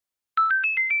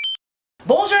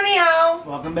Bonjour, ni hao.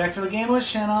 Welcome back to the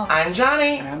Gaymeboyz channel. I'm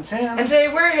Johnny. And I'm Tim. And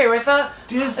today we're here with a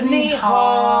Disney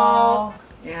haul.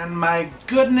 And my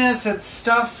goodness, it's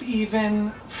stuff even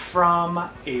from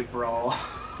April.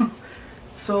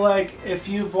 So like, if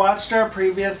you've watched our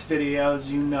previous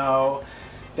videos, you know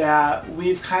that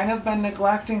we've kind of been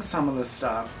neglecting some of the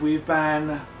stuff. We've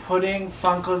been putting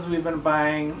Funkos we've been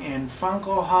buying in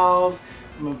Funko hauls.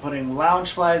 We've been putting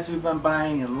Loungeflies we've been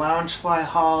buying in Loungefly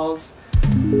hauls.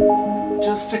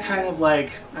 Just to kind of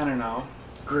like, I don't know.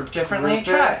 Group differently.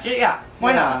 Yeah,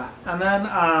 why not? And then,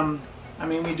 I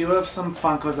mean, we do have some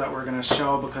Funkos that we're going to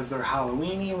show because they're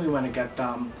Halloween-y. We want to get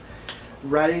them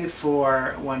ready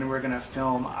for when we're going to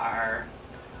film our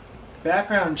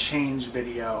background change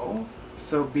video.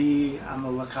 So be on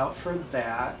the lookout for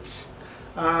that.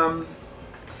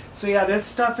 So yeah, this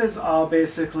stuff is all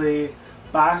basically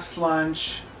Box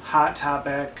Lunch, Hot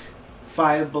Topic,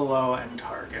 Five Below, and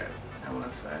Target, I want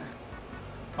to say.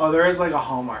 Oh, there is like a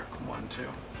Hallmark one too.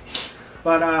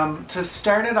 But to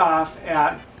start it off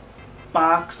at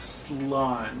Box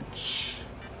Lunch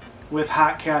with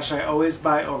Hot Cash, I always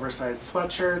buy oversized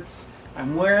sweatshirts.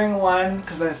 I'm wearing one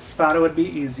because I thought it would be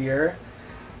easier.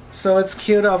 So it's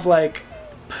cute of like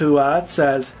Pua. It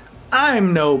says,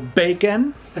 "I'm no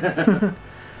bacon."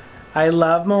 I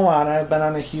love Moana. I've been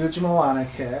on a huge Moana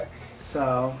kick.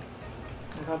 So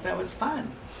I thought that was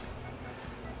fun.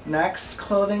 Next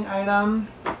clothing item,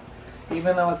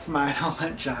 even though it's mine, I'll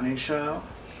let Johnny show.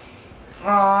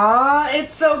 Aww,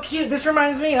 it's so cute. This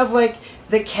reminds me of like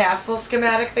the castle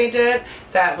schematic they did.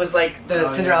 That was like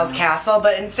the Cinderella's castle,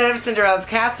 but instead of Cinderella's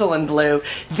castle in blue,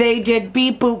 they did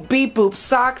beep boop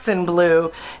socks in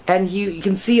blue, and you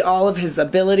can see all of his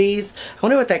abilities. I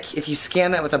wonder what that, if you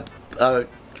scan that with a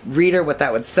reader, what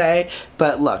that would say.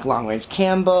 But look, long range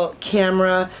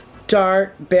camera,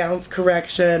 dart, balance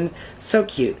correction, so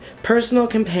cute. Personal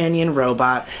companion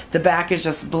robot. The back is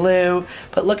just blue,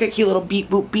 but look at cute little beep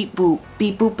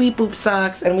boop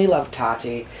socks, and we love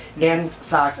Tati and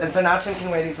socks. And so now Tim can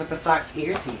wear these with the socks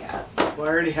ears he has. Well, I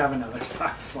already have another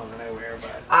socks one that I wear,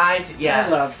 but yes. I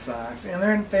love socks,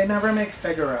 and they never make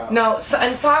Figaro. No,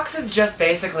 and socks is just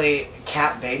basically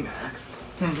Cat Baymax.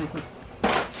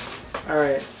 All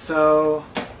right, so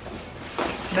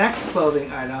next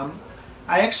clothing item.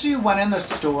 I actually went in the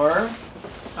store,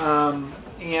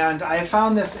 and I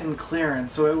found this in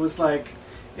clearance. So it was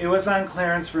on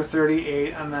clearance for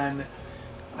 $38, and then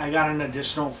I got an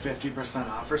additional 50%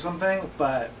 off or something.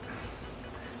 But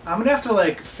I'm gonna have to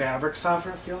like fabric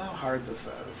soften. Feel how hard this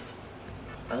is.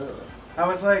 Ugh. I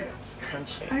was like, it's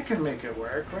crunchy. I can make it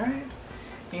work, right?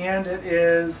 And it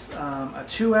is a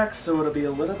 2X, so it'll be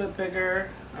a little bit bigger.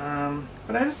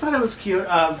 But I just thought it was cute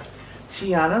of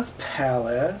Tiana's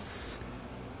Palace.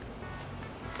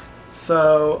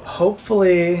 So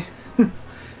hopefully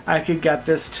I could get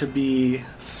this to be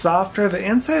softer. The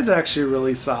inside's actually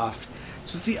really soft.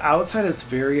 Just the outside is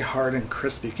very hard and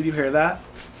crispy. Could you hear that?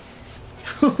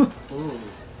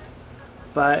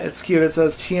 But it's cute. It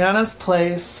says Tiana's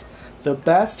Place, the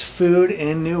best food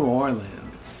in New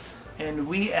Orleans. And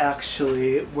we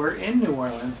actually were in New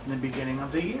Orleans in the beginning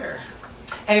of the year.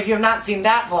 And if you have not seen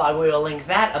that vlog, we will link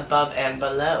that above and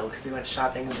below, because we went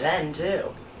shopping then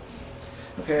too.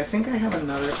 Okay, I think I have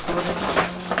another clothing line.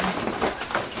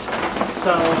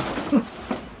 So,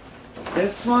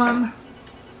 this one,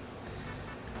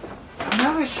 I'm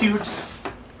not a huge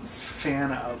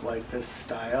fan of like this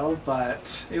style,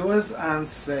 but it was on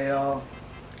sale.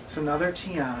 It's another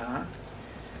Tiana,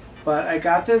 but I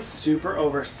got this super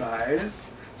oversized,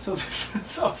 so this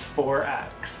is a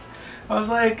 4X. I was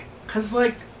like, cause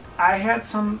like I had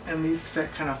some and these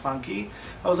fit kind of funky.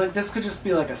 I was like, this could just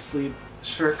be like a sleeve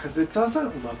shirt because it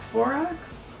doesn't look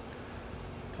 4X.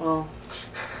 Well,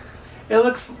 it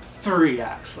looks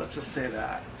 3X, let's just say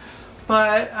that.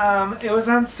 But it was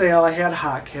on sale. I had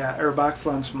Hot Cat or Box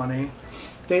Lunch money.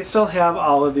 They still have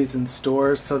all of these in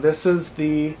stores. So this is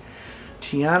the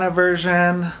Tiana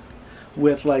version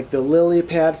with like the lily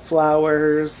pad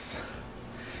flowers.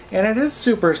 And it is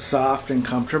super soft and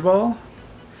comfortable.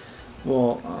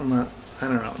 Well, I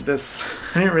don't know. This,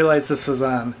 I didn't realize this was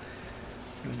on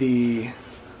the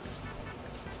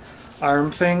arm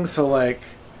thing, so like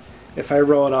if I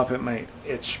roll it up it might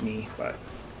itch me, but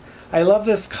I love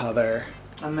this color.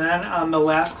 And then the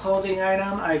last clothing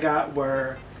item I got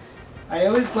were, I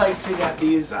always like to get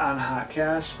these on Hot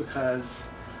Cash because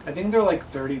I think they're like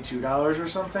 $32 or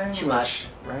something. Too much.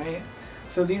 Right?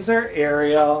 So these are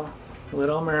Ariel,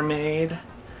 Little Mermaid.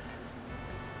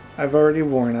 I've already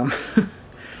worn them.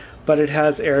 But it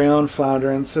has Ariel and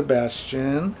Flounder and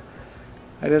Sebastian.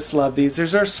 I just love these.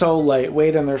 These are so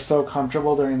lightweight and they're so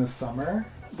comfortable during the summer.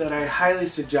 that I highly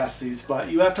suggest these, but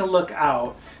you have to look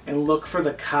out and look for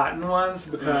the cotton ones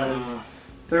because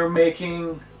they're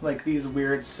making like these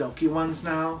weird silky ones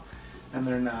now, and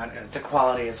they're not as... The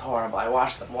quality is horrible. I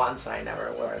washed them once and I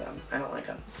never wear them. I don't like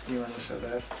them. Do you want to show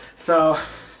this? So,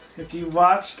 if you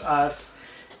watched us,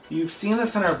 you've seen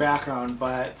this in our background,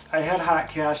 but I had hot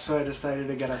cash, so I decided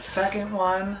to get a second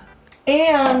one.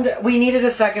 And we needed a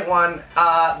second one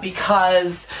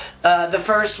because the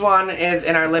first one is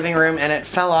in our living room and it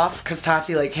fell off because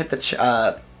Tati like hit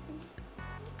the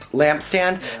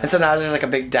lampstand, and so now there's like a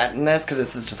big dent in this because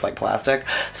this is just like plastic,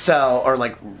 so, or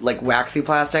like waxy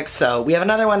plastic. So we have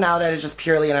another one now that is just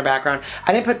purely in our background.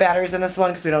 I didn't put batteries in this one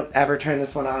because we don't ever turn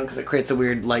this one on because it creates a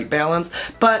weird light balance.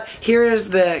 But here is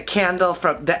the candle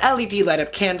from the LED light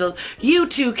up candle. You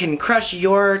too can crush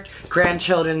your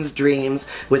grandchildren's dreams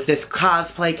with this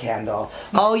cosplay candle.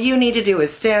 All you need to do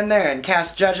is stand there and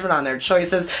cast judgment on their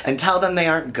choices and tell them they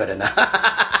aren't good enough.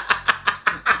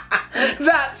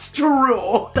 That's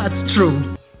true. That's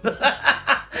true.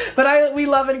 But we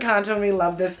love Encanto and we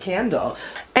love this candle.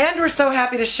 And we're so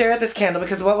happy to share this candle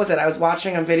because what was it? I was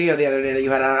watching a video the other day that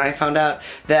you had on and I found out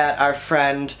that our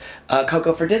friend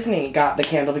Coco for Disney got the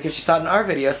candle because she saw it in our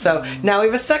video. So now we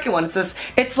have a second one.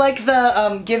 It's like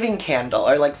the giving candle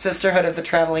or like Sisterhood of the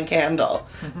Traveling Candle.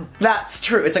 That's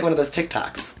true. It's like one of those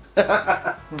TikToks.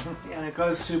 And it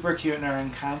goes super cute in our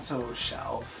Encanto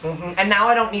shelf. And now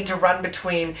I don't need to run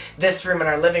between this room and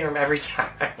our living room every time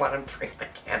I want to bring the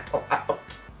candle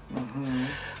out.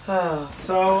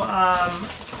 So,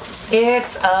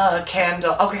 it's a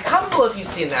candle. Okay, comment below if you've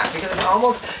seen that because it's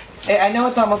almost, I know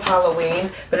it's almost Halloween,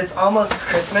 but it's almost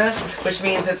Christmas, which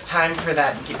means it's time for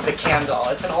the candle.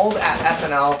 It's an old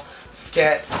SNL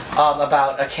skit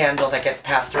about a candle that gets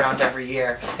passed around every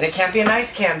year. And it can't be a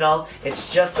nice candle,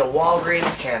 it's just a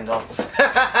Walgreens candle.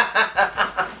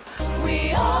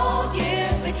 We all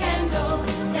give the candle,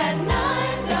 that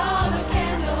 $9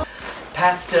 candle.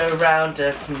 Passed around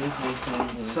a...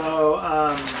 So,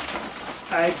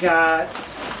 I got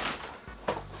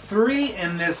 3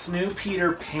 in this new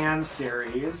Peter Pan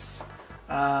series.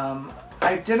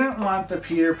 I didn't want the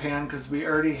Peter Pan because we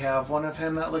already have one of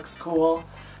him that looks cool.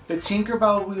 The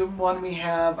Tinkerbell one we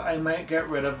have, I might get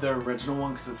rid of the original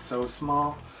one because it's so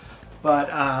small. But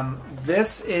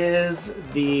this is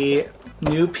the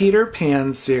new Peter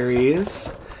Pan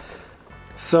series.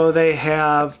 So they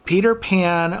have Peter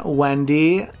Pan,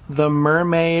 Wendy, the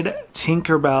Mermaid,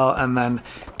 Tinkerbell, and then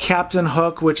Captain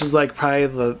Hook, which is like probably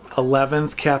the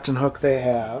 11th Captain Hook they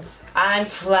have. I'm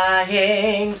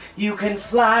flying, you can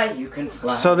fly, you can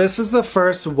fly. So this is the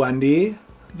first Wendy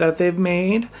that they've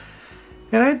made.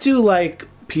 And I do like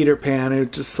Peter Pan.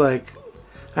 It just like,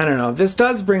 I don't know. This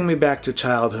does bring me back to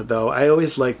childhood though. I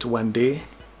always liked Wendy.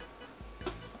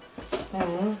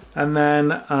 And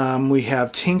then we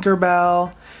have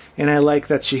Tinkerbell. And I like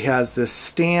that she has this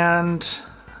stand.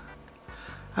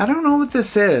 I don't know what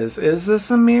this is. Is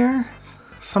this a mirror?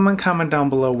 Someone comment down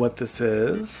below what this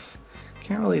is.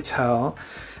 Can't really tell.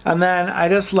 And then I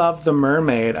just love the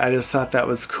mermaid. I just thought that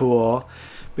was cool.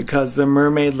 Because the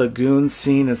Mermaid Lagoon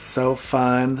scene is so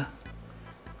fun.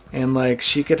 And like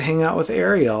she could hang out with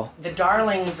Ariel. The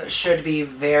darlings should be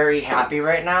very happy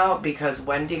right now because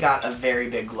Wendy got a very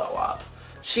big glow up.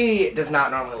 She does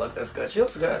not normally look this good. She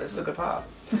looks good. This is a good pop.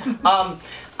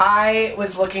 I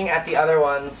was looking at the other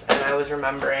ones and I was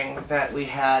remembering that we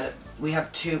have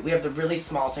the really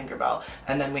small Tinkerbell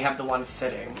and then we have the one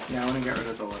sitting. Yeah, I want to get rid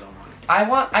of the little one.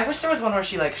 I wish there was one where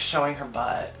she like showing her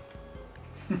butt.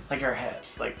 Like her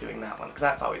hips, like doing that one, because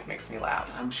that always makes me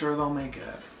laugh. I'm sure they'll make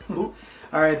it.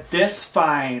 Alright, this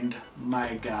find,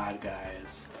 my god,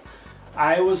 guys.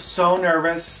 I was so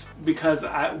nervous because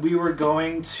we were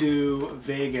going to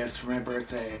Vegas for my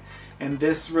birthday, and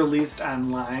this released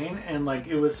online, and like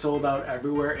it was sold out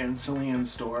everywhere instantly in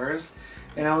stores.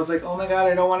 And I was like, oh my god,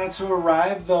 I don't want it to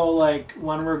arrive though, like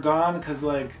when we're gone, because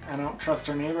like I don't trust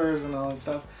our neighbors and all that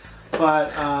stuff.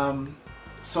 But,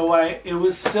 so it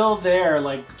was still there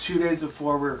like 2 days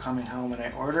before we were coming home and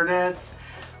I ordered it.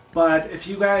 But if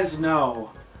you guys know,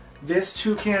 this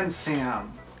Toucan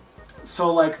Sam,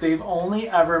 so like they've only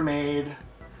ever made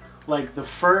like the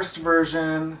first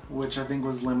version, which I think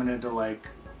was limited to like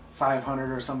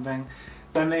 500 or something.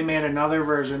 Then they made another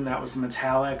version that was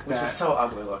metallic. Which is so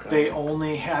ugly looking. They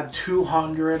only had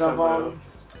 200 so of them. good.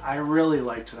 I really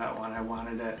liked that one. I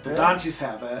wanted it. The Really? Donchies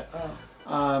have it.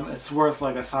 Oh. It's worth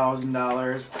like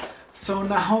 $1,000. So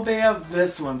now they have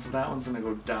this one, so that one's gonna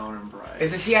go down in price.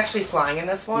 Is he actually flying in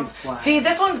this one? He's flying. See,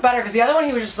 this one's better because the other one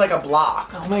he was just like a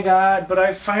block. Oh my god, but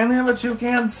I finally have a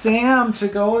Toucan Sam to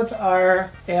go with our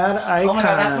ad icons. Oh my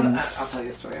god, that's what, I'll tell you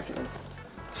a story after this.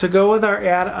 to go with our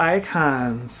ad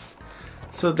icons.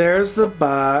 So there's the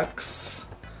box,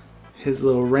 his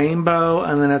little rainbow,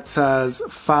 and then it says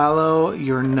follow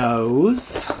your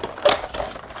nose.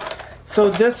 So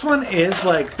this one is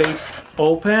like they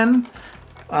open.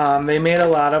 They made a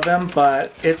lot of them,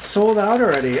 but it's sold out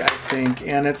already, I think,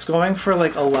 and it's going for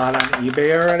like a lot on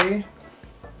eBay already.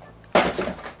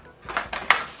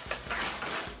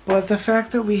 But the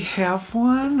fact that we have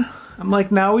one, I'm like,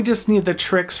 now we just need the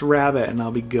Trix rabbit and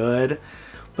I'll be good.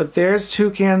 But there's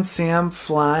Toucan Sam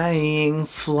flying.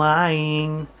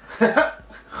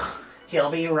 He'll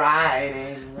be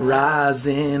riding.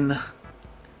 Rising.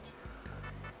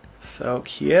 So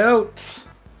cute.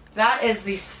 That is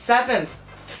the 7th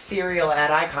cereal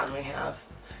ad icon we have.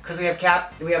 Because we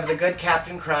have the good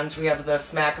Captain Crunch, we have the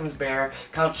Smack'em's Bear,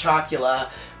 Count Chocula,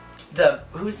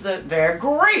 they're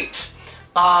great!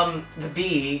 The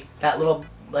bee, that little,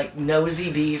 like,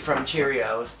 nosy bee from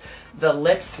Cheerios. The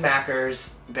Lip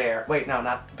Smackers Bear. Wait, no,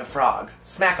 not the frog.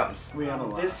 Smack'em's. We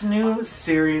have this new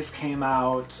series came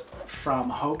out from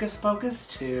Hocus Pocus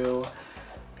 2.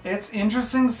 It's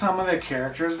interesting some of the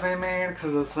characters they made,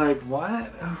 because it's like,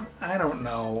 what? I don't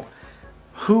know.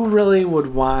 Who really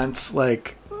would want,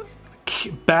 like,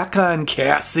 Becca and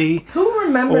Cassie? Who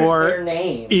remembers their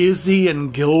names? Izzy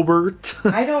and Gilbert.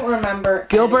 I don't remember.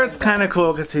 Gilbert's kind of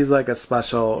cool because he's like a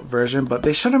special version, but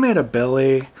they should have made a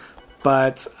Billy.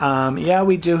 But yeah,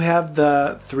 we do have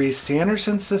the 3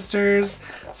 Sanderson sisters,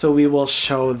 so we will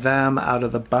show them out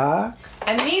of the box.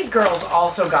 And these girls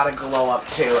also got a glow up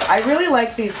too. I really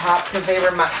like these pops because they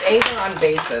remind A, they're on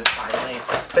bases finally,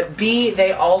 but B,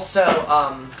 they also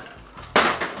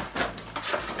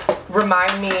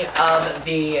remind me of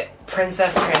the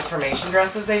princess transformation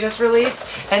dresses they just released.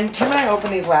 And Tim and I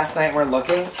opened these last night and we're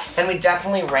looking, and we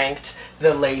definitely ranked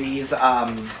the ladies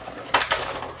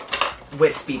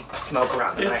wispy smoke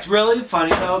around the It's really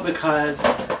funny though because,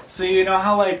 so you know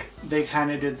how like they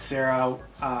kind of did Sarah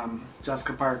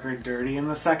Jessica Parker dirty in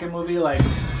the second movie? Like,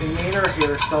 they made her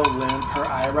hair so limp, her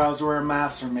eyebrows were a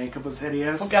mess, her makeup was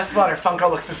hideous. Well, guess what? Her Funko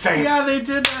looks the same. Yeah, they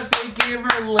did that. They gave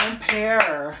her limp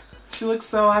hair. She looks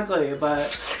so ugly,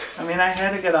 but I mean, I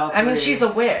had to get out. I mean, she's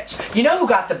a witch. You know who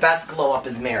got the best glow up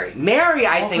is Mary. Mary,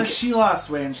 I think. She lost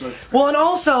weight and she looks great. Well, and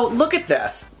also, look at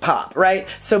this pop, right?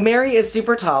 So Mary is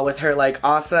super tall with her, like,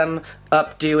 awesome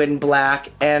updo in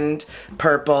black and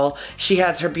purple. She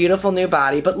has her beautiful new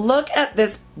body, but look at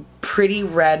this pretty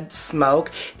red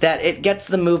smoke that it gets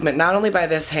the movement not only by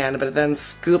this hand, but it then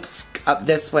scoops up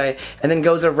this way and then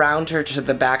goes around her to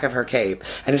the back of her cape.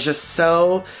 And it's just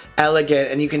so elegant,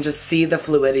 and you can just see the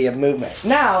fluidity of movement.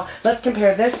 Now, let's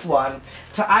compare this one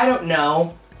to, I don't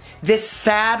know, this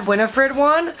sad Winifred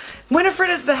one. Winifred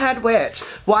is the head witch.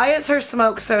 Why is her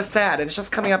smoke so sad? And it's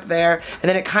just coming up there, and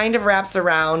then it kind of wraps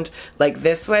around like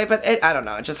this way, but I don't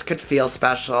know, it just could feel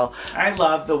special. I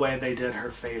love the way they did her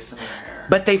face and her hair.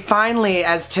 But they finally,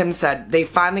 as Tim said, they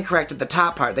finally corrected the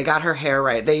top part. They got her hair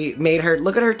right. They made her,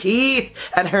 look at her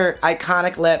teeth and her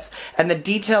iconic lips, and the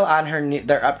detail on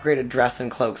their upgraded dress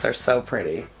and cloaks are so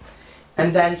pretty.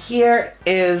 And then here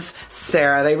is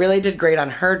Sarah. They really did great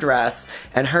on her dress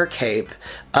and her cape.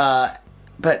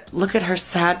 But look at her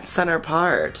sad center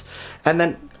part. And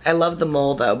then, I love the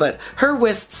mole though, but her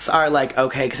wisps are like,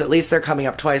 okay, because at least they're coming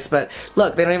up twice. But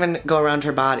look, they don't even go around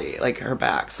her body, like her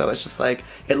back. So it's just like,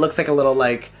 it looks like a little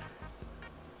like,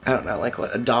 I don't know, like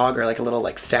what, a dog or like a little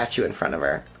like statue in front of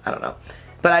her. I don't know.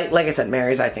 But like I said,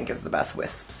 Mary's I think is the best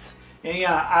wisps.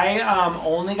 Yeah, I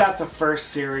only got the first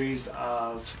series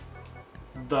of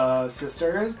the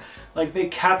sisters. Like, they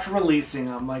kept releasing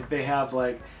them. Like, they have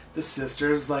like the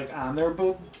sisters like on their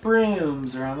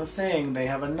brooms or on the thing. They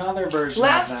have another version.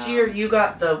 Last year you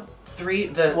got the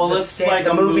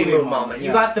the movie moment. Yeah.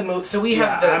 You got the movie. So we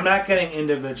have the. I'm not getting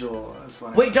individual.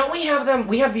 Wait, don't we have them?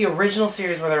 We have the original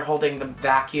series where they're holding the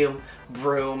vacuum,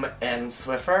 broom, and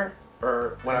Swiffer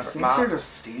or whatever. I think they're just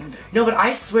standing. No, but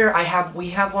I swear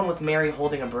we have one with Mary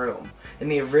holding a broom in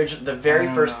the very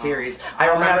first series. I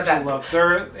remember that. Look,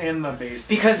 they're in the basement.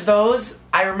 Because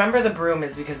I remember the broom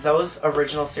is because those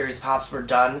original series pops were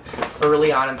done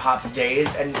early on in Pop's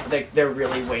days, and they're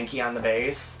really wanky on the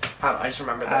base. I don't know, I just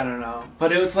remember that. I don't know.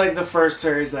 But it was like the first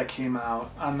series that came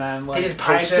out, and then like did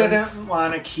I didn't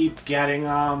want to keep getting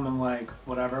them and like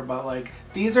whatever, but like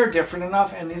these are different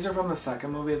enough, and these are from the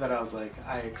second movie that I was like,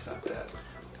 I accept it.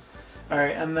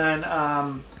 Alright, and then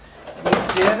we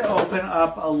did open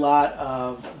up a lot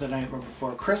of The Nightmare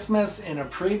Before Christmas in a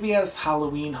previous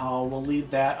Halloween haul. We'll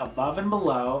leave that above and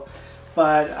below.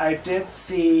 But I did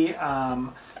see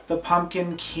the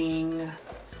Pumpkin King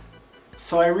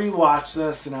So I rewatched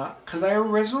this, because I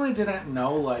originally didn't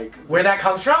know, like... Where that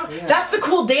comes from? Yeah. That's the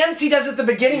cool dance he does at the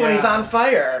beginning when he's on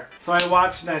fire. So I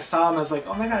watched and I saw him, I was like,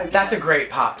 oh my god. That's a great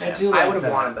pop tip. I would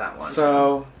have wanted that one.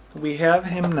 So, we have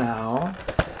him now.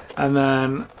 And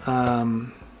then,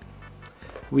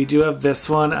 we do have this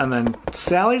one. And then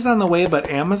Sally's on the way, but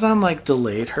Amazon, like,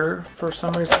 delayed her for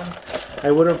some reason.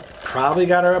 I would have probably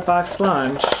got her a box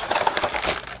lunch.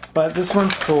 But this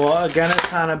one's cool. Again,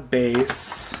 it's on a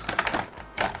base.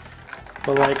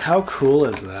 But, like, how cool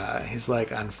is that? He's,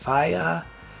 like, on fire.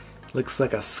 Looks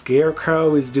like a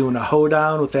scarecrow. He's doing a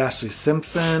hoedown with Ashley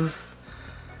Simpson.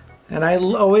 And I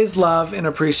always love and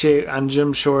appreciate on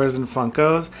Jim Shores and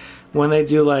Funkos when they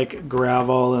do, like,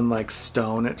 gravel and, like,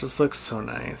 stone. It just looks so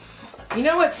nice. You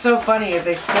know what's so funny is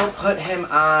they still put him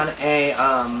on a,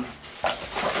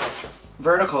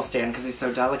 vertical stand because he's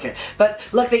so delicate. But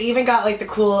look, they even got like the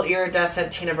cool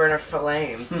iridescent Tina Burner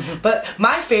flames. But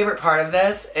my favorite part of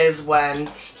this is when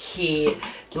he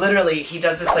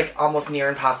does this like almost near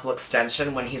impossible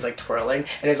extension when he's like twirling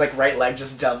and his like right leg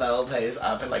just develops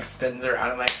up and like spins around.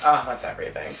 I'm like, oh, that's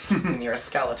everything. And you're a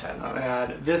skeleton. Oh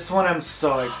man, this one I'm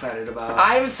so excited about.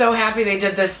 I'm so happy they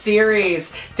did this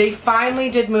series. They finally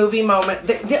did movie moment.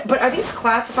 But are these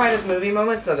classified as movie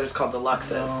moments? No, they're just called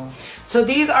deluxes. No. So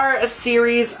these are a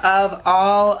series of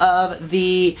all of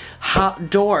the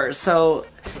doors. So,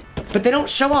 but they don't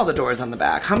show all the doors on the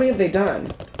back. How many have they done?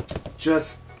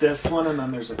 Just this one, and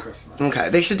then there's a Christmas. Okay,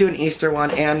 they should do an Easter one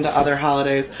and other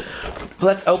holidays.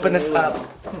 Let's open this up.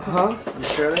 Huh? I'm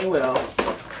sure they will.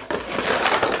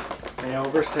 They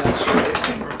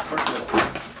oversaturate for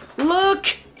Christmas. Look!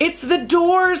 It's the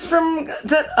doors from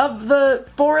the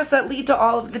forest that lead to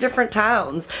all of the different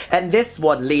towns. And this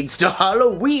one leads to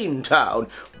Halloween Town.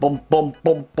 Bum, bum,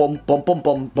 bum, bum, bum, bum,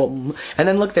 bum, bum. And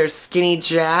then look, there's Skinny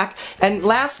Jack. And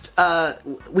last,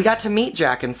 we got to meet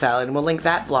Jack and Sally, and we'll link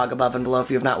that vlog above and below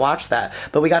if you have not watched that.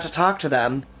 But we got to talk to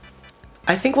them.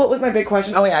 I think what was my big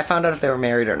question? Oh yeah, I found out if they were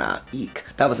married or not. Eek.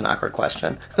 That was an awkward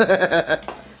question. I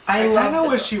kind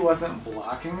of wish he wasn't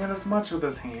blocking it as much with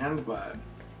his hand, but...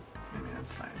 I mean,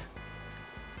 it's fine.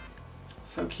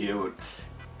 So cute.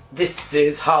 This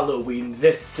is Halloween.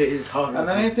 This is Halloween. And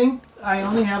then I think I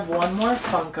only have one more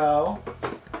Funko.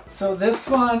 So this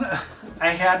one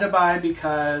I had to buy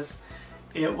because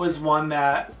it was one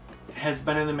that has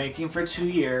been in the making for 2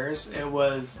 years. It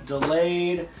was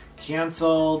delayed,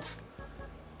 canceled.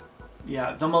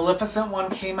 Yeah, the Maleficent one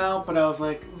came out, but I was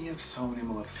like, we have so many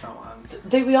Maleficent ones.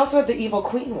 We also had the Evil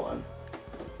Queen one.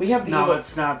 We have the No,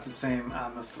 it's not the same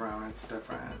on the throne. It's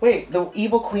different. Wait, the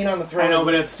Evil Queen on the throne. I know,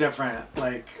 but it's different.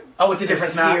 Like, oh, it's a different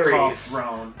it's not series. called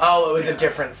Throne. Oh, it was a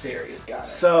different series. Got it.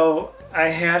 So I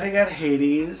had to get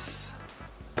Hades.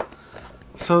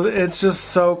 So it's just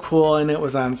so cool, and it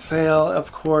was on sale,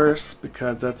 of course,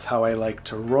 because that's how I like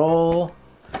to roll.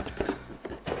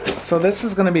 So this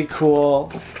is going to be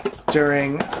cool.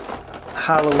 During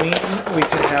Halloween, we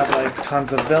could have like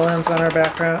tons of villains on our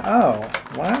background. Oh,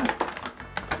 what?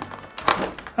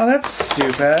 Oh, that's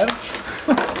stupid.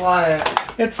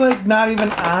 What? It's like not even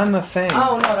on the thing.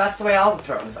 Oh no, that's the way all the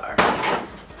thrones are.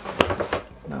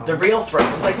 No. The real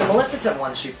thrones, like the Maleficent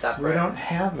one, she's separate. We don't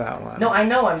have that one. No, I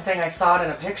know. I'm saying I saw it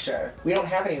in a picture. We don't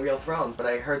have any real thrones, but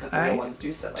I heard that the real ones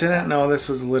do sit like didn't that. know this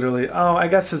was literally... Oh, I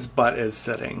guess his butt is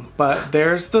sitting. But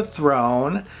there's the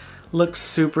throne. Looks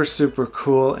super, super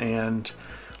cool and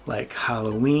like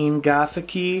Halloween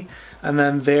gothic-y. And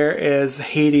then there is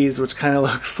Hades, which kind of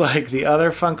looks like the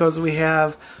other Funkos we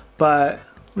have, but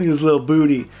look at his little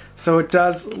booty. So it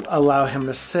does allow him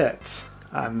to sit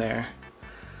on there,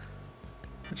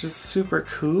 which is super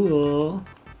cool.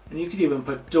 And you could even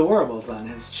put Doorables on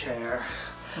his chair.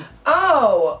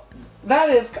 Oh, that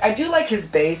is... I do like his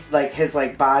base, like his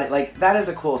like body. Like that is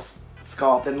a cool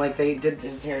sculpt, and like they did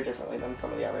his hair differently than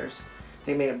some of the others.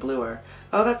 They made it bluer.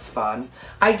 Oh, that's fun.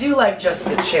 I do like just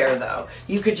the chair though.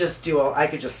 You could just I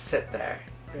could just sit there.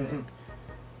 Mm-hmm.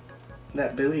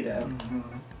 That booty though.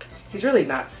 Mm-hmm. He's really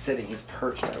not sitting. He's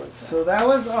perched, I would say. So that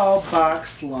was all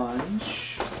box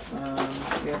lunch.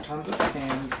 We have tons of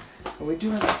pins. But we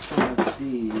do have some of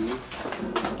these.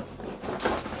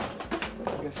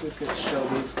 I guess we could show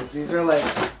these because these are like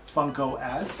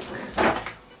Funko-esque.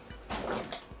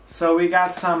 So we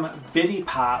got some Bitty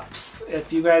Pops.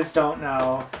 If you guys don't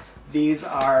know, these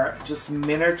are just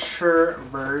miniature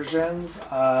versions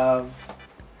of...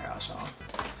 Here, I'll show them.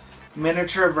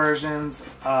 Miniature versions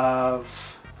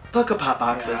of... Funko Pop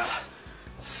boxes. Yeah.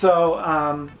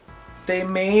 So, they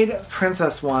made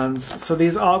princess ones. So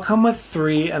these all come with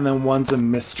 3, and then one's a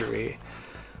mystery.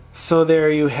 So there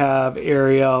you have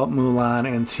Ariel, Mulan,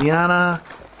 and Tiana.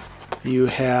 You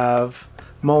have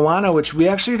Moana, which we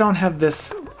actually don't have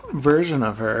this version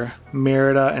of her.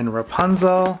 Merida and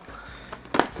Rapunzel.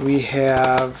 We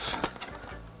have...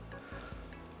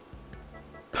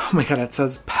 Oh my god, it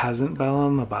says Peasant Belle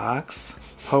in the box.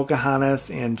 Pocahontas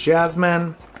and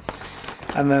Jasmine.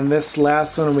 And then this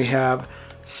last one we have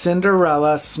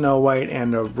Cinderella, Snow White,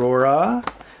 and Aurora.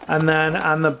 And then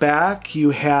on the back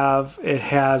it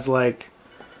has like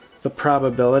the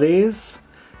probabilities.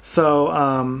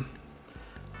 So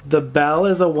the Belle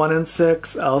is a 1 in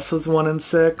 6, Elsa's 1 in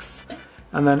 6,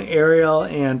 and then Ariel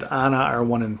and Anna are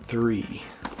 1 in 3.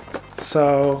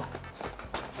 So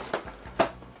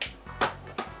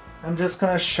I'm just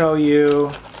gonna show you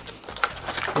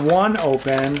one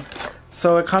open.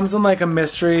 So it comes in like a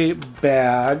mystery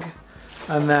bag,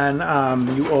 and then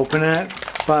you open it,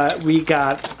 but we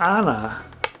got Anna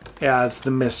as the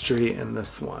mystery in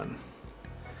this one.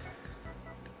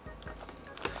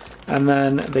 And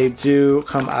then they do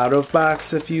come out of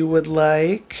box if you would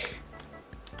like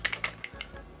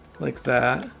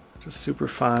that, just super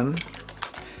fun.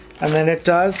 And then it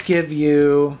does give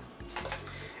you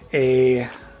a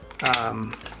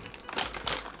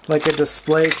like a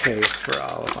display case for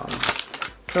all of them.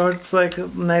 So it's like a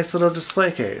nice little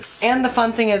display case. And the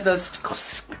fun thing is those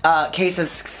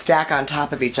cases stack on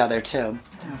top of each other too.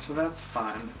 Yeah, so that's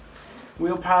fun.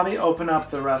 We'll probably open up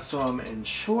the rest of them in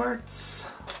shorts.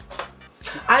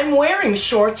 I'm wearing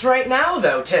shorts right now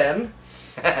though, Tim.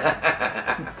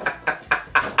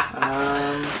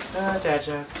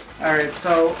 Alright,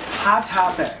 so hot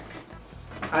topic.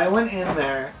 I went in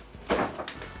there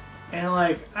and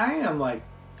like I am like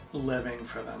living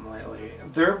for them lately.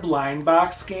 Their blind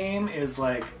box game is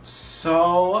like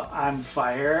so on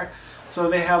fire. So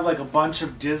they have like a bunch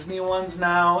of Disney ones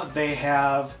now. They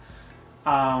have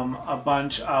a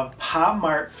bunch of Pop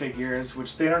Mart figures,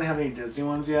 which they don't have any Disney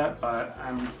ones yet, but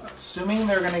I'm assuming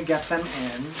they're gonna get them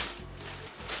in.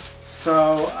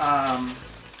 So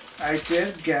I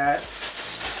did get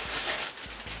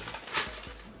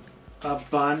a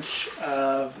bunch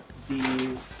of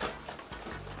these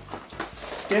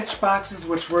Stitch boxes,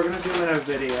 which we're gonna do in a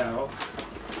video,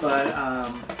 but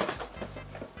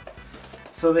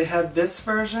so they have this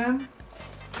version.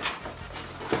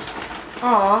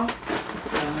 Aww.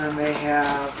 And then they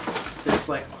have this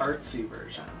like artsy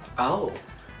version. Oh.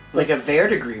 Like a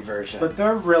verdigris version. But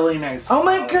they're really nice. Oh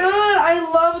my god, I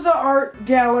love the art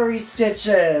gallery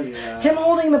Stitches. Yeah. Him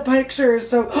holding the pictures,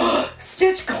 so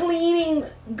Stitch gleaning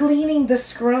the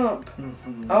scrump.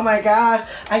 Mm-hmm. Oh my gosh,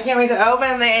 I can't wait to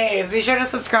open these. Be sure to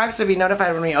subscribe so be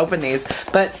notified when we open these.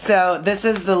 But so this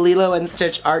is the Lilo and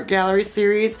Stitch art gallery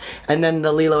series, and then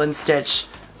the Lilo and Stitch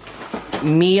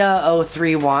Mia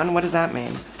 031. What does that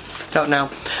mean? Don't know.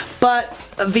 But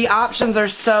the options are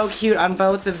so cute on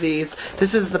both of these.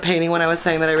 This is the painting one I was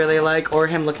saying that I really like, or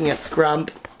him looking at Scrump.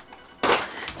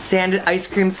 Sand ice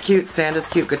cream's cute, Santa's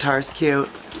cute, guitar's cute.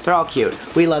 They're all cute.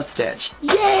 We love Stitch.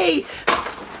 Yay!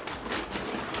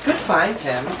 Good find,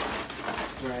 Tim.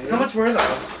 Right. How much were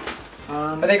those?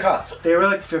 What they cost? They were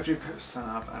like 50%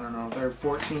 off. I don't know. They're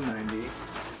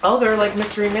 $14.90. Oh, they're like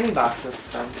mystery mini boxes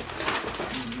then.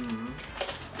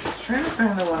 I was trying to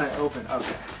find the one I opened.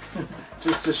 Okay.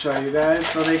 Just to show you guys.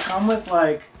 So they come with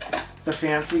like the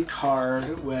fancy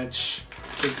card, which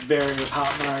is very Pop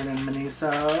Mart and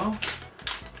Miniso.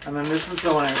 And then this is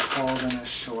the one I pulled in a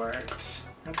short.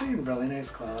 Aren't they in really nice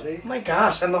quality? Oh my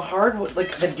gosh, and the hardwood,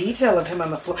 like the detail of him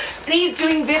on the floor. And he's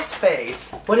doing this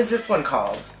face. What is this one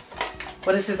called?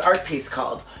 What is his art piece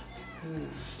called?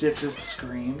 Stitch's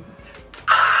Scream.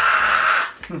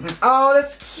 Oh,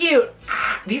 that's cute.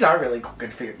 These are really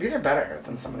good figures. These are better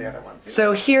than some of the other ones.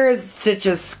 So here is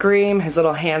Stitch's Scream, his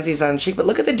little handsies on cheek, but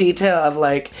look at the detail of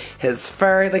like his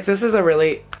fur. Like this is a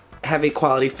really heavy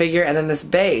quality figure. And then this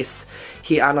base,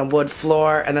 he on a wood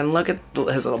floor, and then look at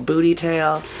his little booty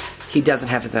tail. He doesn't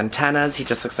have his antennas. He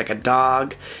just looks like a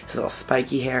dog. His little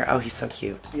spiky hair. Oh, he's so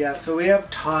cute. Yeah, so we have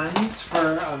tons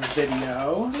for a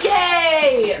video.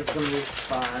 Yay! Which is going to be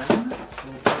fun. So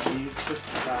we'll put these to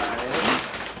side.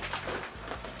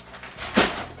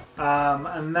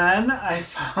 And then I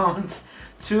found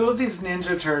 2 of these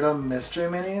Ninja Turtle mystery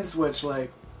minis, which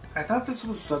like, I thought this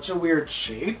was such a weird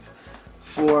shape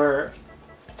for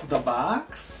the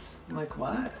box. I'm like,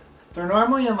 what? They're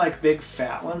normally in like big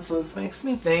fat ones, so this makes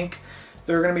me think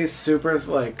they're gonna be super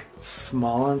like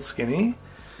small and skinny.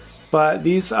 But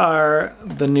these are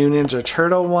the new Ninja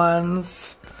Turtle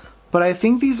ones. But I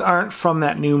think these aren't from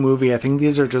that new movie. I think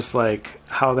these are just like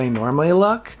how they normally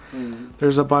look.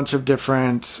 There's a bunch of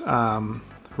different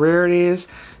rarities.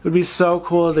 It would be so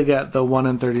cool to get the 1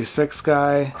 in 36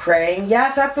 guy. Crane.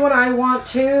 Yes, that's the one I want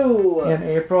too. And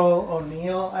April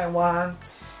O'Neil I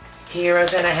want.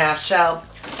 Heroes in a half shell.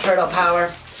 Turtle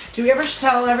power. Do we ever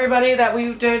tell everybody that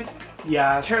we did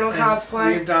Yes. turtle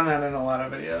cosplay? We've done that in a lot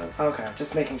of videos. Okay,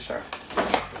 just making sure.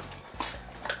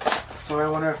 So I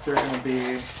wonder if they're going to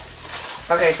be...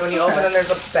 Okay, so when you open them,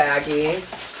 there's a baggie.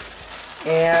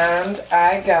 And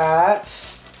I got...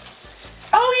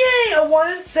 Oh, yay! A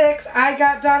 1 in 6. I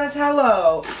got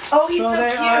Donatello. Oh, he's so they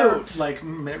cute. are like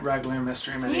regular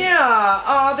mystery minis. Yeah.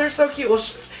 Oh, they're so cute. Well,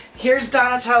 here's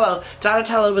Donatello.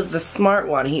 Donatello was the smart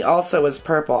one. He also was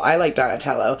purple. I like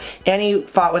Donatello. And he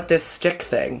fought with this stick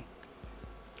thing.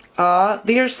 Aw,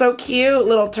 they're so cute,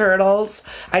 little turtles.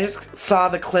 I just saw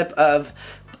the clip of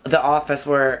The Office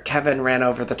where Kevin ran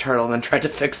over the turtle and then tried to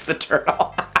fix the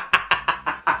turtle.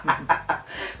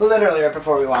 Literally right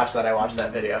before we watched that, I watched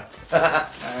that video.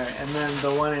 Alright, and then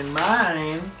the one in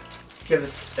mine... Do you have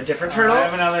this, a different turtle? I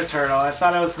have another turtle. I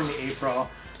thought it was going to be April.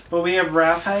 But we have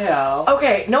Raphael.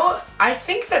 Okay, no, I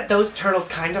think that those turtles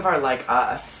kind of are like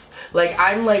us. Like,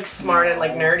 I'm like smart and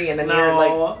like nerdy, and then you're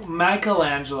like...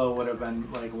 Michelangelo would have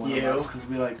been like one You? of us because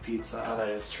we like pizza. Oh, that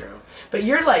is true. But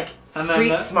you're like And then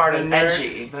street smart and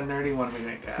edgy. The nerdy one we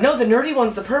didn't get. No, the nerdy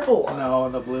one's the purple one. No,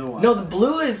 the blue one. No, the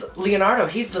blue is Leonardo.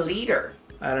 He's the leader.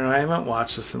 I don't know. I haven't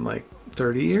watched this in like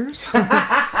 30 years.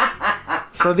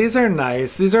 So these are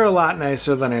nice. These are a lot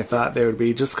nicer than I thought they would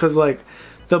be. Just because like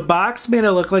the box made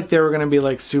it look like they were going to be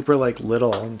like super like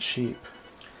little and cheap.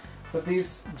 But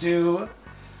these do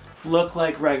look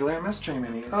like regular mystery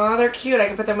minis. Oh, they're cute. I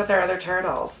can put them with our other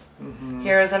turtles. Mm-hmm.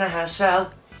 Heroes in a half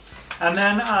shell. And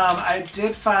then I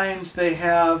did find they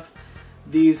have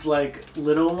these like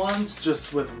little ones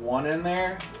just with one in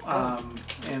there.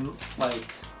 In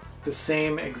like the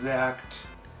same exact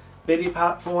Bitty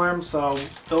Pop form. So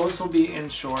those will be in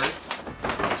shorts.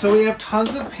 So we have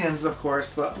tons of pins, of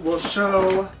course, but we'll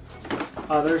show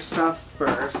other stuff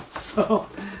first. So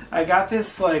I got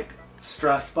this like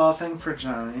stress ball thing for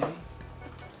Johnny.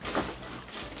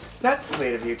 That's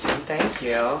sweet of you, Tim. Thank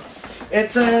you.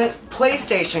 It's a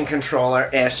PlayStation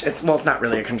controller-ish. It's not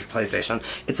really a PlayStation.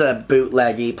 It's a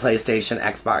bootleggy PlayStation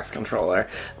Xbox controller.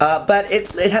 But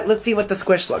let's see what the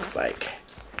squish looks like.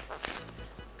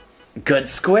 Good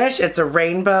squish. It's a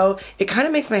rainbow. It kind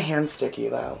of makes my hands sticky,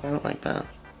 though. I don't like that.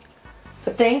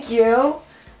 But thank you.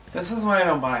 This is why I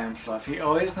don't buy him stuff. He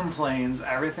always complains.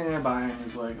 Everything I buy him,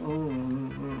 he's like,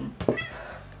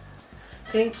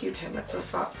 Thank you, Tim. That's so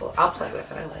thoughtful. I'll play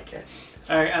with it. I like it.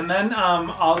 Alright, and then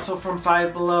also from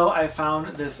Five Below, I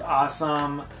found this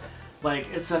awesome, like,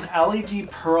 it's an LED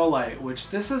pearl light,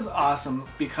 which this is awesome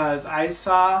because I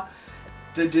saw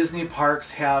the Disney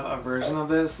parks have a version of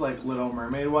this, like Little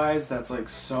Mermaid wise, that's like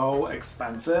so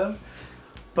expensive.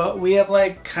 But we have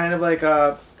like kind of like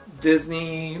a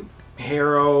Disney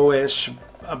hero-ish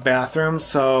bathroom,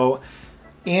 so,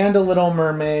 and a Little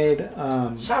Mermaid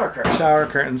Shower curtain. shower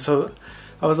curtain. So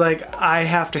I was like, I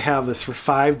have to have this for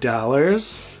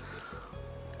 $5.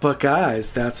 But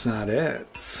guys, that's not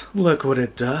it. Look what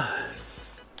it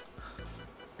does.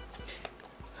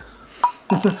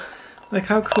 Like,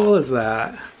 how cool is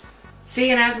that?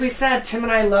 See, and as we said, Tim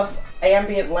and I love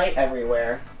ambient light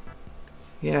everywhere.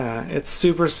 Yeah, it's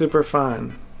super, super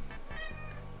fun.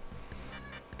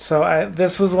 So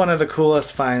this was one of the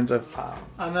coolest finds I've found.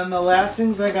 And then the last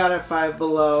things I got at Five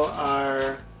Below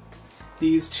are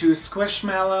these two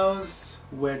Squishmallows,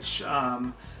 which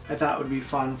I thought would be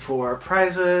fun for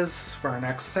prizes for our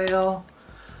next sale.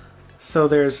 So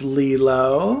there's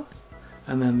Lilo,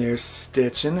 and then there's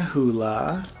Stitch and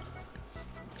Hula.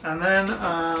 And then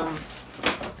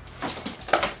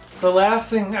the last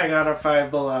thing I got at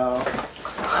Five Below,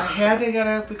 I had to get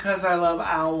it because I love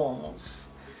owls.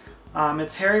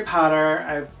 It's Harry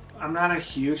Potter. I'm not a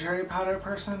huge Harry Potter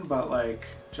person, but like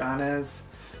John is.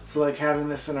 So like having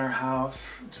this in our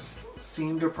house just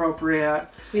seemed appropriate.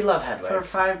 We love Hedwig. For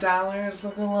 $5,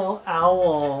 look at a little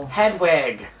owl.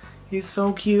 Hedwig. He's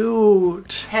so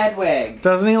cute. Hedwig.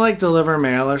 Doesn't he like deliver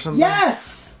mail or something?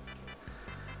 Yes!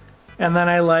 And then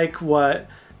I like what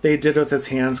they did with his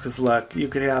hands, because look, you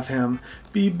could have him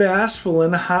be bashful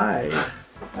and hide.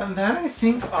 And then I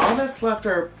think all that's left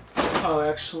are, oh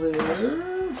actually,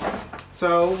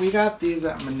 so we got these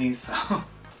at Miniso.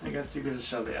 I guess you could just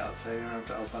show the outside, you don't have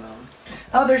to open them.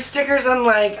 Oh, there's stickers on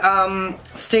like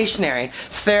stationery.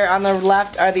 So there on the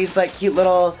left are these like cute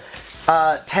little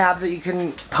tabs that you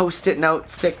can post-it note,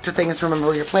 stick to things to remember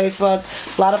where your place was.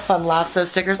 A lot of fun, lots of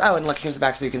stickers. Oh, and look, here's the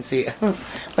back so you can see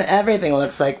what everything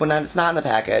looks like when it's not in the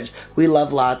package. We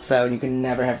love Lotso, and you can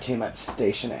never have too much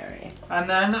stationery. And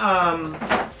then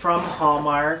from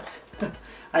Hallmark,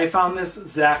 I found this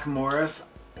Zach Morris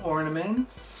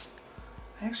ornaments.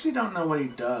 I actually don't know what he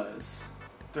does.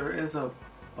 There is a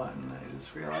button, I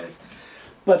just realized.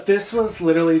 But this was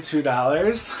literally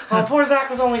 $2. Oh, poor Zach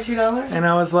was only $2. And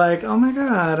I was like, oh my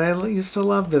god, I used to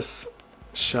love this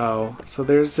show. So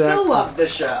there's Zach. Still love the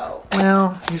show.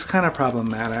 Well, he's kind of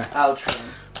problematic. Oh, true.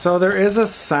 So there is a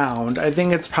sound. I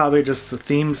think it's probably just the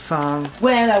theme song.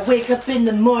 When I wake up in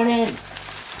the morning.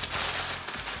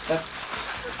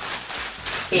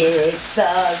 It's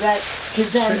alright,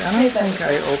 cause I don't think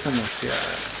I opened this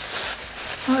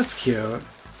yet. Oh, that's cute.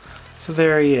 So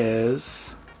there he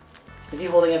is. Is he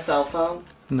holding a cell phone?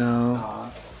 No.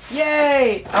 Aw.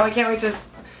 Yay! Oh, I can't wait to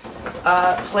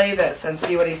play this and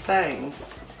see what he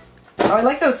sings. Oh, I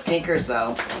like those sneakers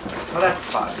though. Oh, that's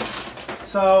fun.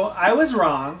 So I was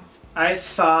wrong. I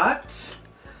thought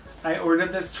I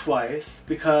ordered this twice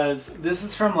because this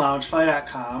is from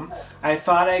loungefly.com. I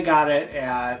thought I got it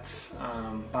at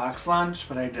Box Lunch,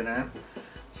 but I didn't.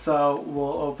 So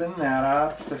we'll open that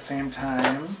up at the same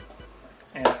time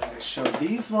as I show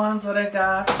these ones that I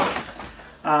got.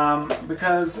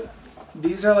 Because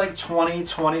these are like $20,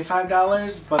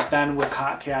 $25, but then with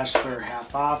hot cash they're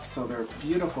half off, so they're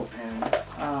beautiful pins.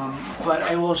 But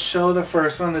I will show the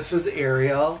first one. This is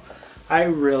Ariel. I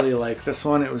really like this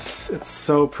one. It's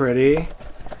so pretty.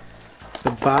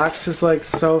 The box is like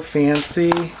so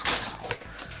fancy.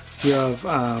 You have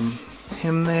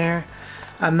him there,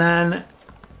 and then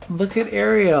look at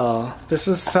Ariel. This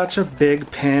is such a big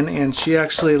pin, and she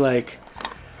actually like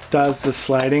does the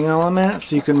sliding element,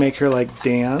 so you can make her like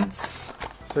dance.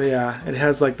 So yeah, it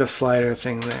has like the slider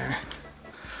thing there.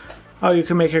 Oh, you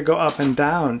can make her go up and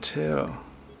down too.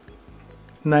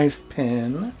 Nice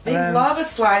pin. They love a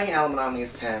sliding element on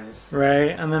these pins.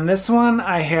 Right, and then this one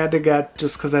I had to get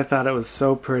just because I thought it was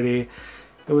so pretty.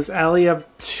 It was Ellie of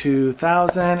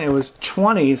 2000. It was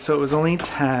 20, so it was only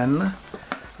 10.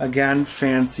 Again,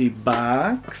 fancy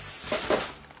box.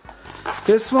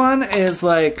 This one is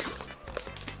like,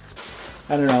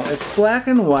 I don't know, it's black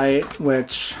and white,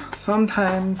 which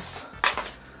sometimes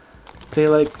they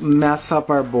like mess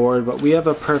up our board, but we have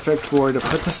a perfect board to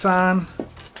put this on.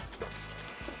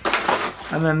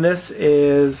 And then this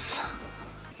is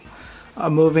a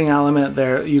moving element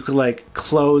there. You could like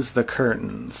close the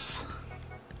curtains.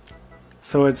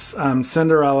 So it's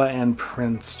Cinderella and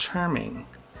Prince Charming.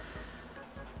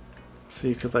 So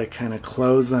you could like kind of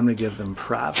close them to give them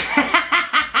props.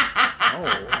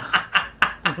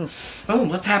 Oh,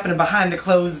 what's happening behind the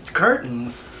closed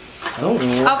curtains?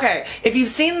 Oh. Okay, if you've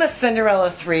seen the Cinderella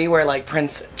 3 where like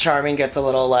Prince Charming gets a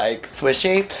little like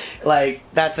swishy, like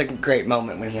that's a great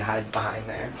moment when he hides behind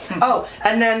there. Oh,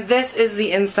 and then this is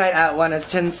the inside out one. As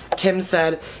Tim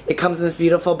said, it comes in this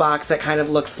beautiful box that kind of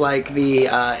looks like the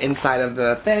inside of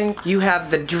the thing. You have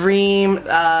the Dream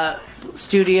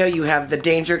Studio, you have the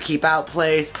Danger Keep Out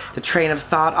place, the Train of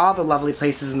Thought, all the lovely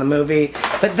places in the movie.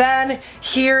 But then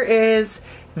here is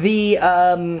the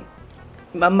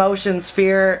emotions,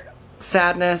 fear,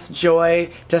 sadness, joy,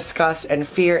 disgust, and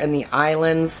fear, and the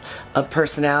islands of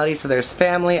personality. So there's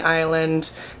Family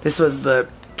Island. This was the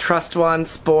Trust one,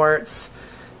 Sports.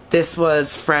 This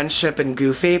was Friendship and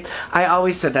Goofy. I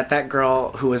always said that that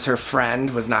girl who was her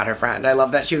friend was not her friend. I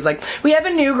love that. She was like, we have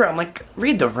a new girl. I'm like,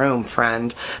 read the room,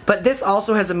 friend. But this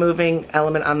also has a moving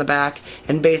element on the back,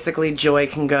 and basically Joy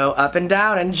can go up and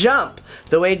down and jump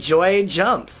the way Joy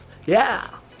jumps. Yeah.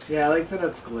 Yeah, I like that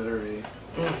it's glittery.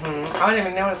 I didn't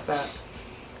even notice that.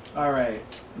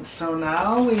 Alright, so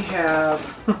now we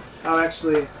have, oh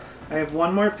actually, I have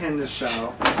one more pin to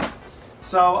show.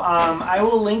 So I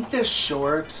will link this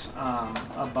short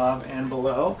above and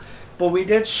below, but we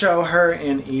did show her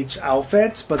in each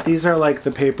outfit, but these are like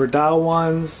the paper doll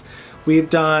ones. We've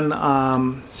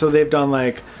done, so they've done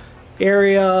like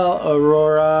Ariel,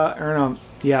 Aurora,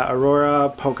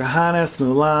 Aurora, Pocahontas,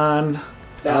 Mulan,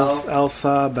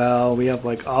 Elsa, Belle, we have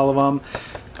like all of them.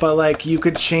 But like you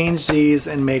could change these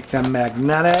and make them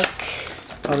magnetic.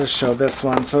 I'll just show this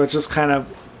one. So it's just kind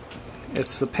of,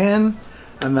 it's the pin,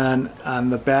 and then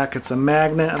on the back it's a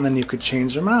magnet, and then you could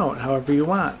change them out however you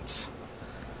want.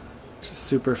 Which is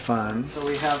super fun. So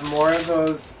we have more of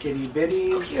those itty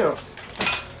bitties. Cute.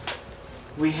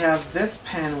 We have this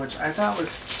pin, which I thought was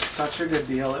such a good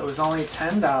deal. It was only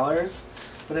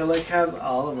 $10, but it like has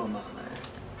all of them on there.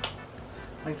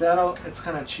 Like that'll, it's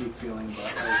kind of cheap feeling,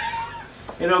 but like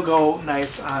it'll go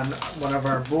nice on one of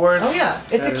our boards. Oh yeah,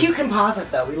 it's a cute composite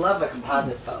though. We love a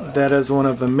composite photo. That is one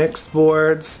of the mixed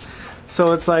boards.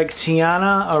 So it's like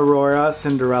Tiana, Aurora,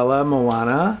 Cinderella,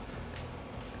 Moana,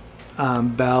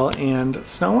 Belle, and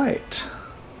Snow White.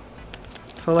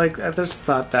 So like I just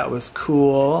thought that was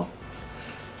cool.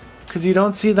 Because you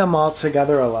don't see them all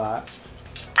together a lot.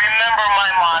 Remember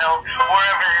my motto,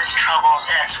 wherever there's trouble,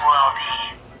 that's world.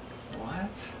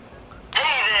 What? Hey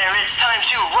Hey there, it's time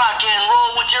to rock and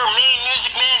roll with your main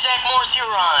music man, Zach Morris here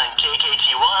on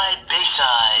KKTY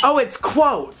Bayside. Oh, it's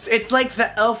quotes. It's like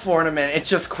the elf ornament. It's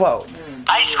just quotes.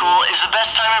 High school is the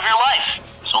best time of your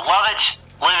life, so love it,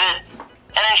 live it,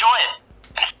 and enjoy it.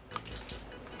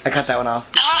 I cut that one off.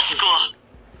 I love school.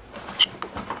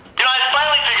 You know, I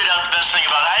finally figured out the best thing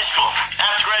about high school.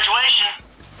 After graduation,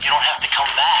 you don't have to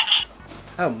come back.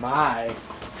 Oh my.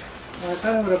 Well, I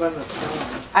thought it would have been the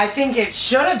song. I think it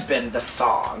should have been the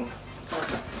song.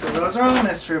 Okay, so those are all the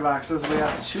mystery boxes. We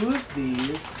have 2 of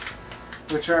these,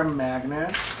 which are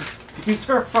magnets. These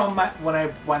are from when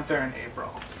I went there in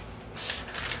April.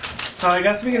 So I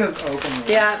guess we can just open these.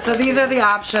 Yeah, so these are the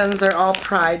options. They're all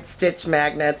Pride Stitch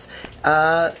magnets.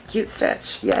 Cute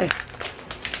Stitch. Yay.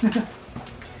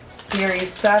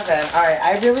 Series 7. Alright,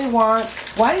 I really want...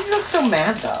 Why does he look so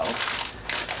mad, though?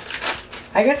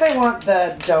 I guess I want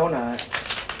the donut.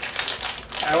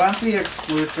 I want the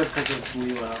exclusive because it's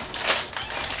Lilo.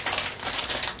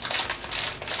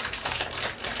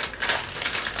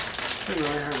 It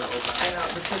really hard to open. I know,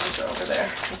 the scissors are over there.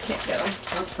 I can't get them.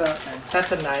 What's that thing?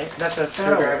 That's a knife. That's a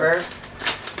screwdriver.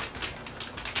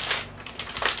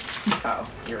 Oh,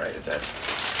 you're right, it did.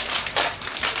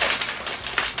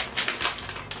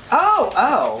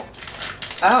 Oh!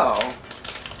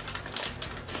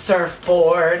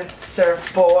 Surfboard.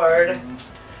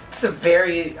 It's a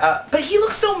very, but he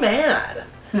looks so mad.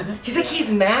 He's like, he's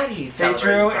mad he's They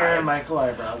celebrating drew Pride. Aaron Michael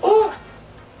eyebrows. Ooh!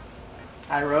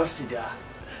 I roasted ya.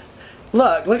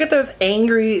 Look at those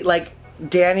angry, like,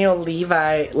 Daniel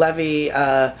Levy,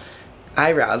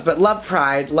 eyebrows. But love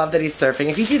Pride, love that he's surfing.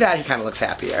 If you see that, he kind of looks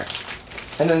happier.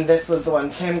 And then this was the one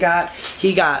Tim got.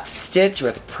 He got Stitch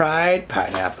with Pride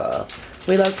Pineapple.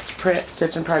 We love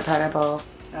Stitch and Pride Pineapple.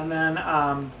 And then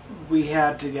we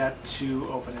had to get 2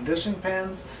 open edition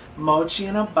pins, Mochi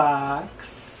in a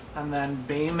box, and then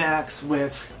Baymax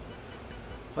with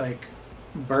like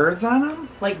birds on them.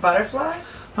 Like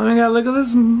butterflies? Oh my god, look at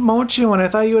this Mochi one. I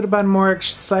thought you would have been more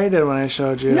excited when I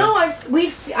showed you. No, I've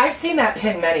seen that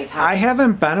pin many times. I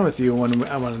haven't been with you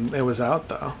when it was out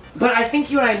though. But I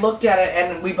think you and I looked at it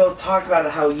and we both talked about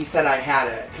it, how you said I had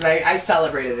it. Because I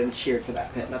celebrated and cheered for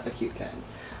that pin. That's a cute pin.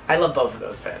 I love both of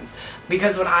those pins.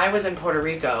 Because when I was in Puerto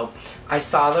Rico, I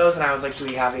saw those and I was like, do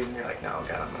we have these? And you're like, no,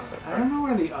 get them. And I was like, I don't know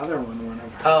where the other one went.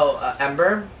 oh,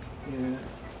 Ember? Yeah,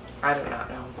 I do not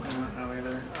know. I don't know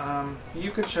either.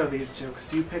 You could show these 2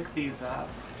 because you picked these up.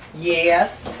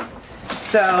 Yes.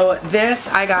 So this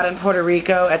I got in Puerto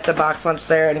Rico at the box lunch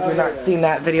there, and if you've not seen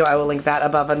that video, I will link that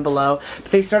above and below.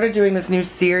 But they started doing this new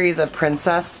series of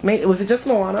princess. Was it just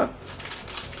Moana?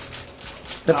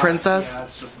 The princess? Yeah,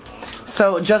 it's just Moana.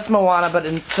 So just Moana, but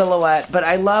in silhouette. But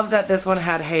I love that this one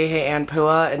had Hey Hey and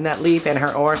Pua and that leaf and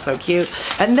her oar, so cute.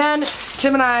 And then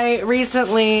Tim and I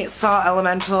recently saw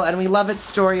Elemental, and we love its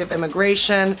story of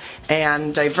immigration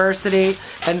and diversity.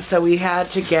 And so we had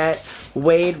to get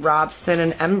Wade Robson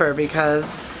and Ember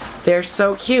because they're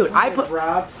so cute. I put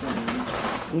Robson.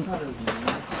 That's not his name.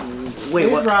 Wait,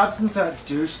 Wade what? Robson's that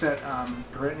douche that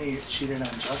Brittany cheated on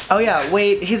Justin. Oh yeah,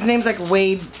 Wade. His name's like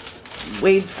Wade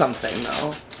something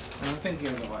though. I don't think he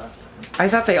has a last name. I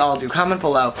thought they all do. Comment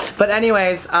below. But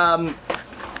anyways,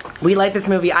 we like this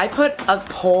movie. I put a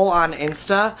poll on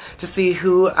Insta to see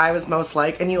who I was most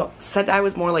like, and you said I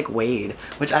was more like Wade,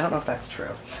 which I don't know if that's true.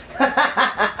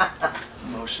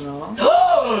 Emotional.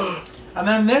 And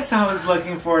then this I was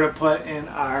looking for to put in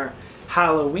our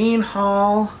Halloween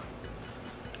haul.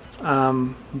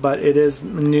 But it is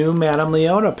new Madame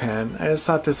Leota pen. I just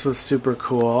thought this was super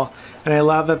cool. And I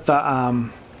love that the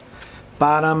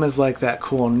bottom is like that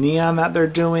cool neon that they're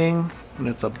doing. And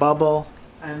it's a bubble.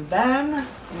 And then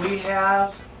we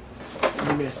have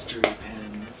mystery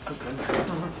pins. Oh,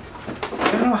 goodness.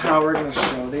 I don't know how we're going to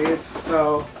show these.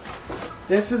 So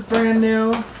this is brand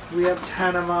new. We have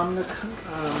 10 of them.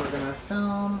 We're going to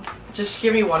film. Just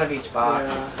give me one of each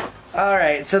box. Yeah.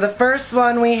 Alright, so the first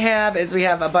one we have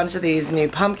a bunch of these new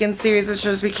pumpkin series, which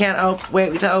is we can't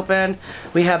wait to open.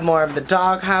 We have more of the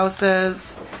dog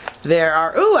houses. There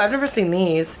are, ooh, I've never seen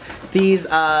these. These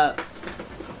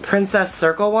princess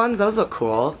circle ones, those look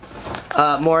cool.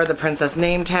 More of the princess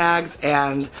name tags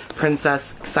and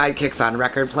princess sidekicks on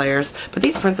record players. But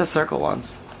these princess circle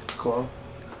ones, cool.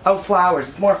 Oh, flowers,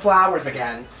 it's more flowers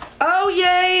again. Oh,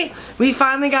 yay! We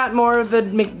finally got more of the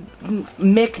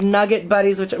McNugget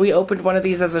buddies, which we opened one of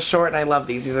these as a short, and I love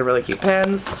these. These are really cute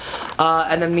pens.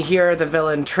 And then here are the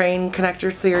villain train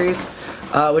connector series,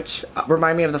 which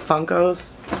remind me of the Funkos.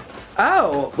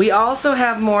 Oh, we also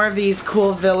have more of these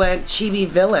cool chibi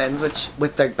villains, which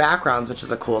with their backgrounds, which is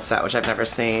a cool set, which I've never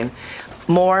seen.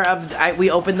 More of, we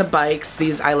opened the bikes.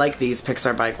 These, I like these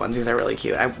Pixar bike ones. These are really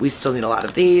cute. We still need a lot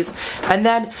of these. And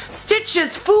then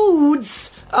Stitch's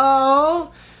Foods.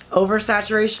 Oh,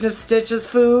 oversaturation of Stitch's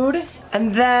food.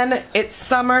 And then it's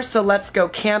summer, so let's go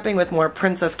camping with more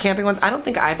Princess Camping ones. I don't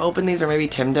think I've opened these, or maybe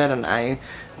Tim did, and I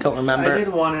don't remember. I did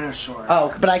one in a short.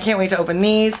 Oh, but I can't wait to open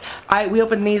these. We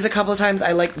opened these a couple of times.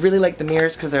 I really like the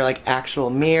mirrors because they're like actual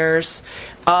mirrors.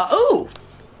 Ooh!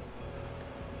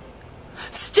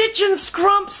 Stitch and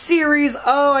Scrump series.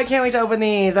 Oh, I can't wait to open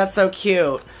these. That's so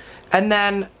cute. And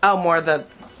then, oh, more of the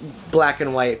black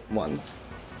and white ones.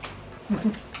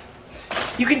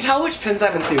 You can tell which pins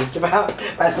I'm enthused about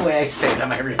by the way I say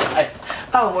them, I realize.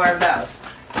 Oh, more of those.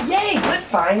 Yay, good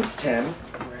finds, Tim.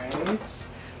 Right.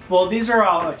 Well, these are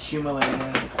all accumulated.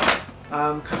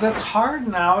 Because it's hard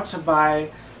now to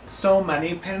buy so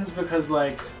many pins because,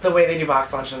 like... The way they do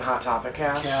box lunch and Hot Topic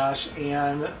cash.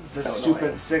 And the So stupid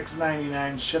annoying.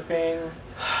 $6.99 shipping.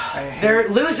 They're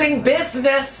losing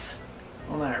business!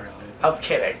 Well, not really. I'm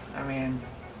kidding. I mean,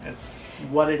 it's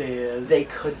what it is. They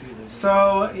could be losing.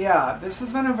 So, yeah, this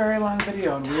has been a very long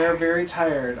video, and we are very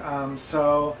tired.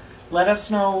 So, let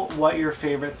us know what your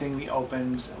favorite thing we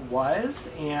opened was,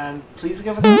 and please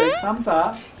give us a big thumbs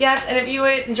up. Yes, and if you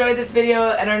enjoyed this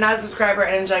video and are not a subscriber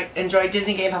and enjoy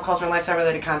Disney game, pop culture, and lifetime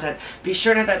related content, be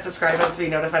sure to hit that subscribe button to be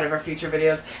notified of our future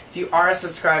videos. If you are a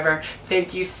subscriber,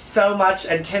 thank you so much,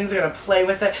 and Tim's gonna play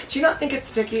with it. Do you not think it's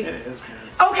sticky? It is good.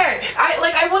 Okay,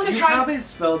 I wasn't You trying. probably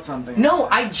spilled something. No,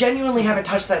 I genuinely haven't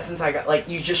touched that since I got,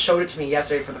 you just showed it to me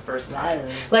yesterday for the first time.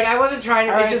 Really? Like, I wasn't trying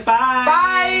to, All right, bye.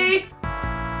 Bye!